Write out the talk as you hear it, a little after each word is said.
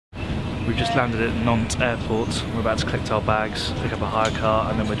We've just landed at Nantes airport. We're about to collect our bags, pick up a hire car,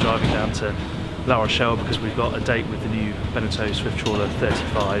 and then we're driving down to La Rochelle because we've got a date with the new Beneteau Swift Trawler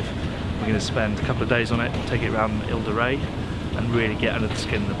 35. We're going to spend a couple of days on it, take it around Ile de Ré and really get under the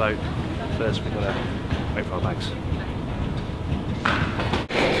skin of the boat. First we've got to wait for our bags.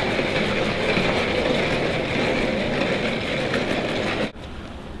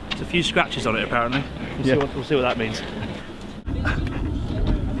 There's a few scratches on it apparently. We'll see what that means.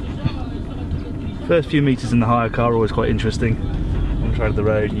 First few metres in the hire car are always quite interesting. On the side of the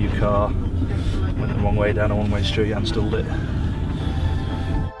road, new car, went the wrong way down a one-way street and stalled it.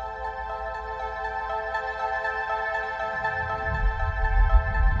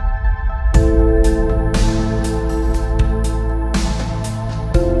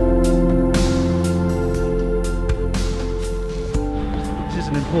 This is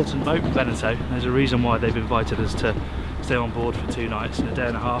an important boat, Beneteau. There's a reason why they've invited us to stay on board for 2 nights and a day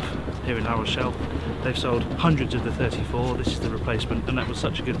and a half here in La Rochelle. They've sold hundreds of the 34, this is the replacement, and that was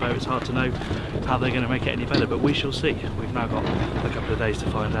such a good boat it's hard to know how they're going to make it any better, but we shall see. We've now got a couple of days to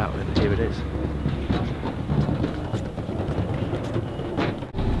find out, and here it is.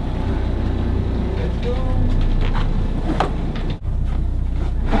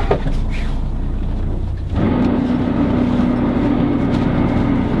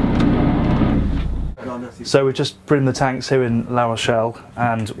 So we've just brimmed the tanks here in La Rochelle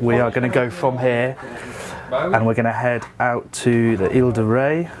and we are going to go from here and we're going to head out to the Ile de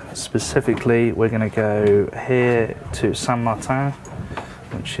Ré. Specifically we're going to go here to Saint-Martin,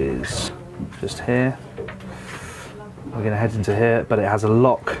 which is just here. We're going to head into here, but it has a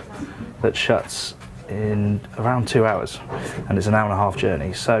lock that shuts in around 2 hours and it's an hour and a half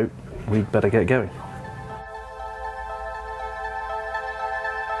journey, so we'd better get going.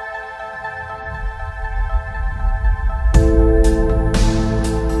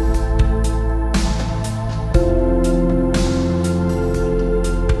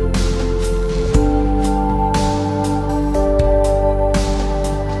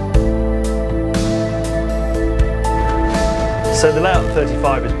 So the layout of the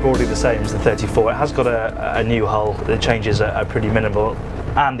 35 is broadly the same as the 34. It has got a new hull. The changes are pretty minimal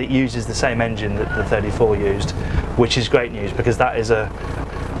and it uses the same engine that the 34 used, which is great news because that is a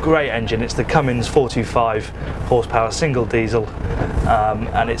great engine. It's the Cummins 425 horsepower single diesel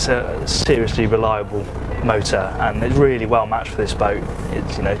and it's a seriously reliable motor and it's really well matched for this boat.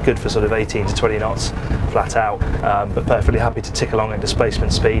 It's good for sort of 18 to 20 knots flat out, but perfectly happy to tick along at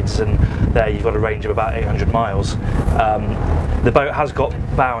displacement speeds, and there you've got a range of about 800 miles. The boat has got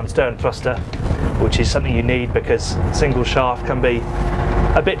bow and stern thruster, which is something you need because single shaft can be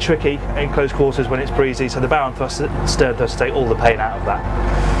a bit tricky in close quarters when it's breezy, so the bow and stern thruster take all the pain out of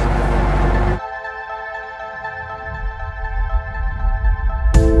that.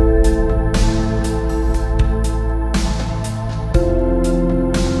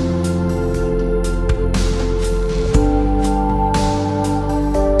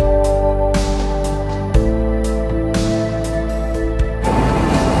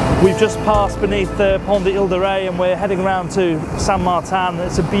 We've just passed beneath the Pont de Ile de Ré and we're heading around to Saint-Martin.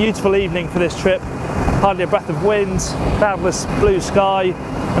 It's a beautiful evening for this trip. Hardly a breath of wind, cloudless blue sky,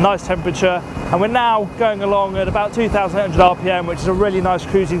 a nice temperature. And we're now going along at about 2,800 RPM, which is a really nice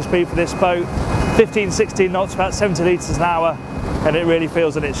cruising speed for this boat. 15-16 knots, about 70 litres an hour, and it really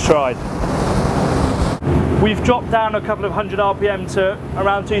feels in its stride. We've dropped down a couple of hundred RPM to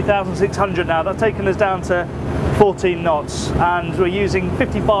around 2,600 now. That's taken us down to 14 knots and we're using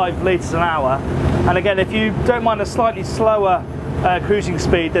 55 litres an hour, and again if you don't mind a slightly slower cruising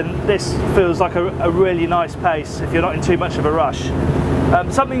speed, then this feels like a really nice pace if you're not in too much of a rush.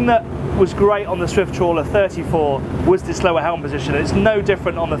 Something that was great on the Swift Trawler 34 was the slower helm position. It's no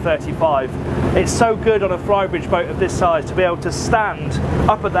different on the 35. It's so good on a flybridge boat of this size to be able to stand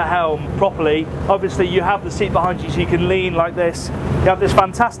up at the helm properly. Obviously you have the seat behind you so you can lean like this. You have this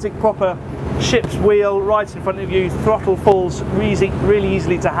fantastic proper ship's wheel right in front of you, throttle falls really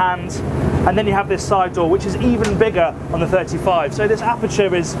easily to hand, and then you have this side door which is even bigger on the 35. So this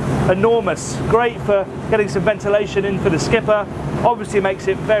aperture is enormous, great for getting some ventilation in for the skipper. Obviously it makes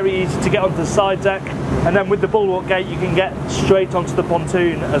it very easy to get onto the side deck, and then with the bulwark gate you can get straight onto the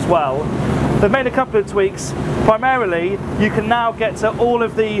pontoon as well. They've made a couple of tweaks. Primarily, you can now get to all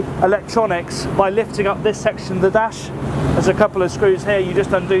of the electronics by lifting up this section of the dash. There's a couple of screws here, you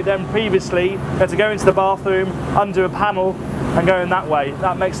just undo them. Previously, you had to go into the bathroom, undo a panel, and go in that way.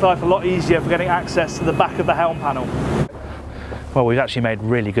 That makes life a lot easier for getting access to the back of the helm panel. Well, we've actually made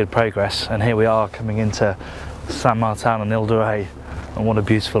really good progress, and here we are coming into Saint-Martin and Ile de Ré, and what a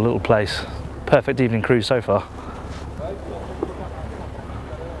beautiful little place. Perfect evening cruise so far.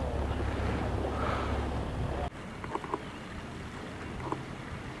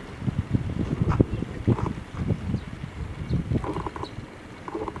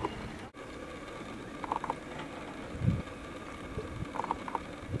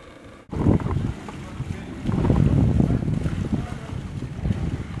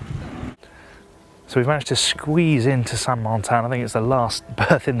 So we've managed to squeeze into Saint-Martin. I think it's the last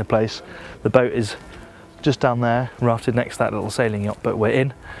berth in the place. The boat is just down there, rafted next to that little sailing yacht, but we're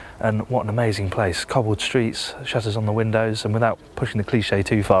in, and what an amazing place. Cobbled streets, shutters on the windows, and without pushing the cliche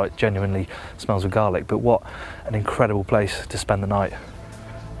too far, it genuinely smells of garlic, but what an incredible place to spend the night.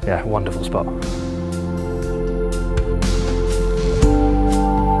 Yeah, wonderful spot.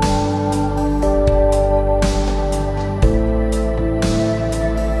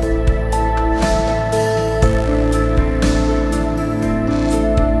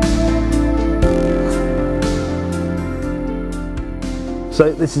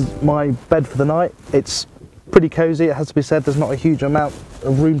 So this is my bed for the night. It's pretty cosy, it has to be said. There's not a huge amount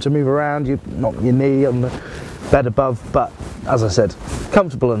of room to move around. You knock your knee on the bed above, but as I said,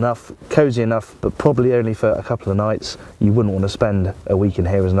 comfortable enough, cozy enough, but probably only for a couple of nights. You wouldn't want to spend a week in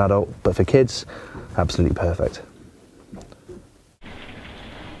here as an adult, but for kids, absolutely perfect. Good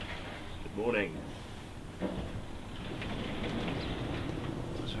morning.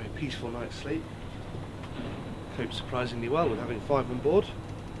 It's a very peaceful night's sleep. Coped surprisingly well with having 5 on board,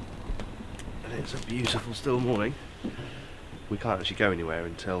 and it's a beautiful still morning. We can't actually go anywhere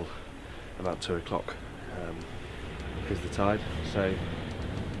until about 2 o'clock because of the tide, so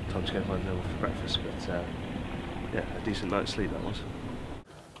time to go find Noel for breakfast, but yeah, a decent night's sleep that was.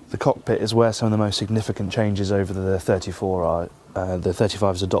 The cockpit is where some of the most significant changes over the 34 are. The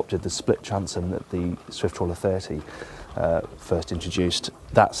 35 has adopted the split transom that the Swift Trawler 30 first introduced.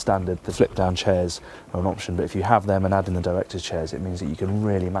 That standard, the flip down chairs are an option, but if you have them and add in the director's chairs, it means that you can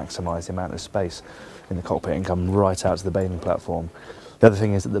really maximise the amount of space in the cockpit and come right out to the bathing platform. The other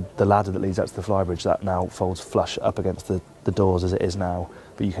thing is that the ladder that leads out to the flybridge, that now folds flush up against the doors as it is now,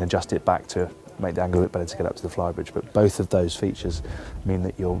 but you can adjust it back to make the angle a bit better to get up to the flybridge. But both of those features mean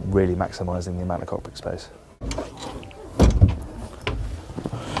that you're really maximising the amount of cockpit space.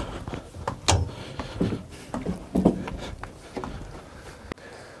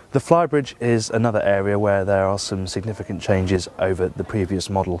 The flybridge is another area where there are some significant changes over the previous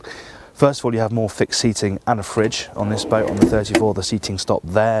model. First of all, you have more fixed seating and a fridge on this boat. On the 34, the seating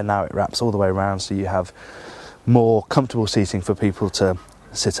stopped there. Now it wraps all the way around, so you have more comfortable seating for people to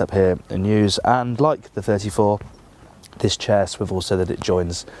sit up here and use. And like the 34, this chair swivels so that it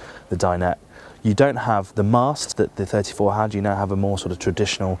joins the dinette. You don't have the mast that the 34 had. You now have a more sort of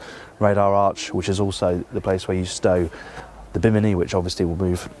traditional radar arch, which is also the place where you stow the bimini, which obviously will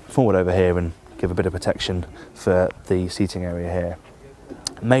move forward over here and give a bit of protection for the seating area here.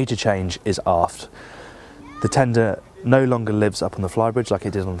 Major change is aft. The tender no longer lives up on the flybridge like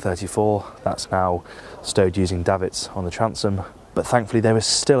it did on the 34. That's now stowed using davits on the transom, but thankfully there is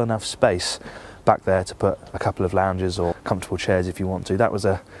still enough space back there to put a couple of lounges or comfortable chairs if you want to. That was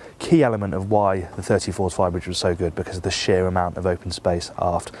a key element of why the 34's flybridge was so good, because of the sheer amount of open space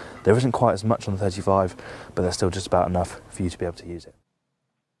aft. There isn't quite as much on the 35, but there's still just about enough for you to be able to use it.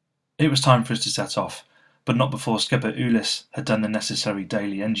 It was time for us to set off, but not before skipper Ulis had done the necessary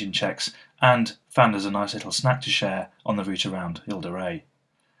daily engine checks and found us a nice little snack to share on the route around Ile de Ré.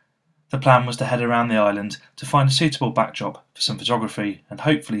 The plan was to head around the island to find a suitable backdrop for some photography and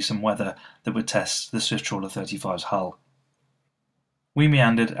hopefully some weather that would test the Swift Trawler 35's hull. We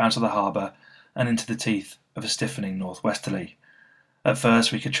meandered out of the harbour and into the teeth of a stiffening northwesterly. At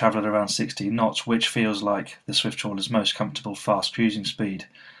first we could travel at around 16 knots, which feels like the Swift Trawler's most comfortable fast cruising speed,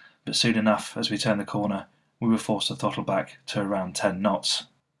 but soon enough, as we turned the corner, we were forced to throttle back to around 10 knots.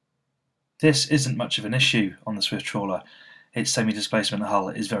 This isn't much of an issue on the Swift Trawler. Its semi-displacement hull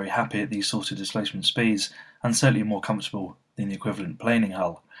is very happy at these sort of displacement speeds, and certainly more comfortable than the equivalent planing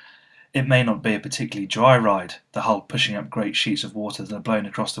hull. It may not be a particularly dry ride, the hull pushing up great sheets of water that are blown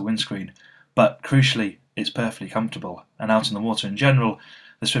across the windscreen, but crucially it's perfectly comfortable, and out in the water in general,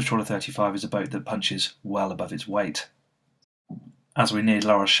 the Swift Trawler 35 is a boat that punches well above its weight. As we neared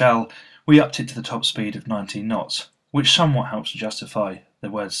La Rochelle, we upped it to the top speed of 19 knots, which somewhat helps to justify the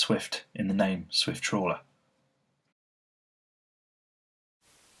word Swift in the name Swift Trawler.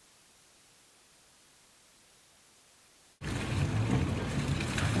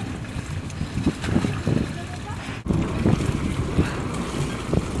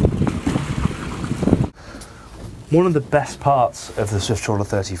 One of the best parts of the Swift Trawler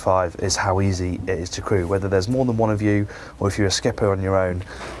 35 is how easy it is to crew. Whether there's more than one of you or if you're a skipper on your own,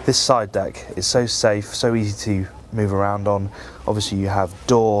 this side deck is so safe, so easy to move around on. Obviously you have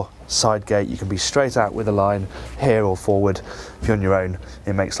door, side gate, you can be straight out with a line here or forward. If you're on your own,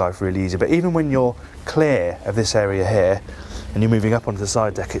 it makes life really easy. But even when you're clear of this area here and you're moving up onto the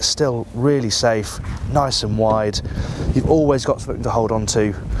side deck, it's still really safe, nice and wide. You've always got something to hold on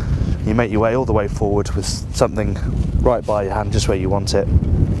to. You make your way all the way forward with something right by your hand, just where you want it.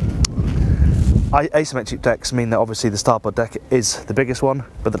 Asymmetric decks mean that obviously the starboard deck is the biggest one,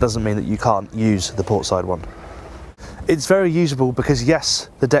 but that doesn't mean that you can't use the port side one. It's very usable because yes,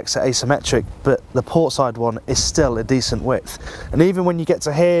 the decks are asymmetric, but the port side one is still a decent width. And even when you get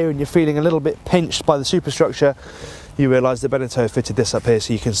to here and you're feeling a little bit pinched by the superstructure, you realise that Beneteau fitted this up here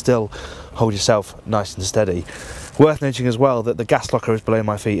so you can still hold yourself nice and steady. Worth noting as well that the gas locker is below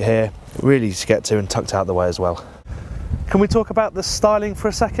my feet here, really easy to get to and tucked out the way as well. Can we talk about the styling for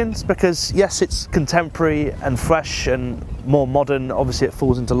a second? Because yes, it's contemporary and fresh and more modern. Obviously it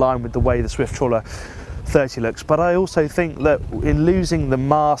falls into line with the way the Swift Trawler 30 looks, but I also think that in losing the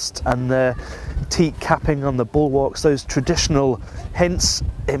mast and the teak capping on the bulwarks, those traditional hints,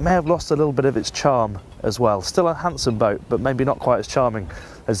 it may have lost a little bit of its charm as well. Still a handsome boat, but maybe not quite as charming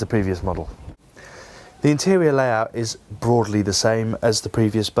as the previous model. The interior layout is broadly the same as the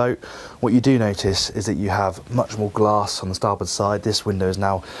previous boat. What you do notice is that you have much more glass on the starboard side. This window is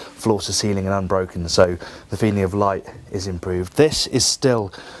now floor to ceiling and unbroken, so the feeling of light is improved. This is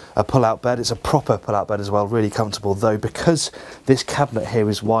still a pull-out bed. It's a proper pull-out bed as well, really comfortable, though because this cabinet here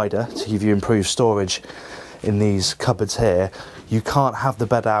is wider to give you improved storage in these cupboards here, you can't have the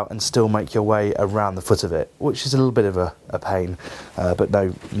bed out and still make your way around the foot of it, which is a little bit of a pain, but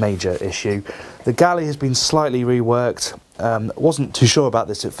no major issue. The galley has been slightly reworked. Wasn't too sure about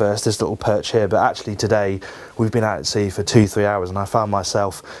this at first, this little perch here, but actually today we've been out at sea for 2-3 hours and I found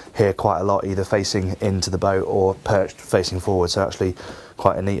myself here quite a lot, either facing into the boat or perched facing forward, so actually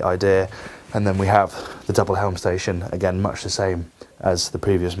quite a neat idea. And then we have the double helm station, again much the same as the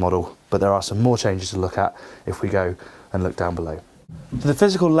previous model, but there are some more changes to look at if we go and look down below. The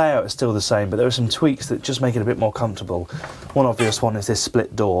physical layout is still the same, but there are some tweaks that just make it a bit more comfortable. One obvious one is this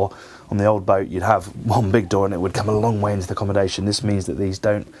split door. On the old boat you'd have one big door and it would come a long way into the accommodation. This means that these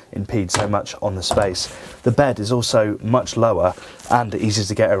don't impede so much on the space. The bed is also much lower and easier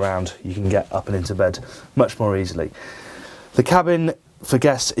to get around. You can get up and into bed much more easily. The cabin for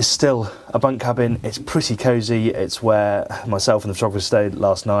guests is still a bunk cabin. It's pretty cosy. It's where myself and the photographer stayed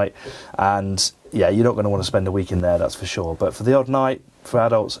last night, and yeah, you're not going to want to spend a week in there, that's for sure. But for the odd night, for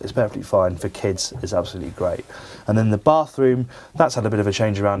adults, it's perfectly fine. For kids, it's absolutely great. And then the bathroom, that's had a bit of a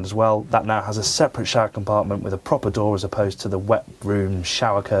change around as well. That now has a separate shower compartment with a proper door as opposed to the wet room,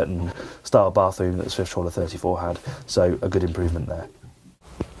 shower curtain style bathroom that the Swift Trawler 34 had. So a good improvement there.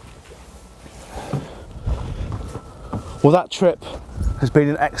 Well, that trip has been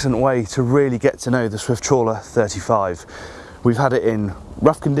an excellent way to really get to know the Swift Trawler 35. We've had it in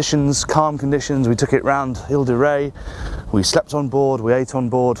rough conditions, calm conditions. We took it round Ile de Ré, we slept on board, we ate on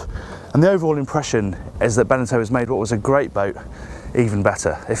board, and the overall impression is that Beneteau has made what was a great boat even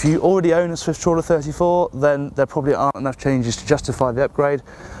better. If you already own a Swift Trawler 34, then there probably aren't enough changes to justify the upgrade,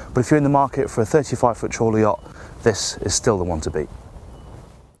 but if you're in the market for a 35-foot trawler yacht, this is still the one to beat.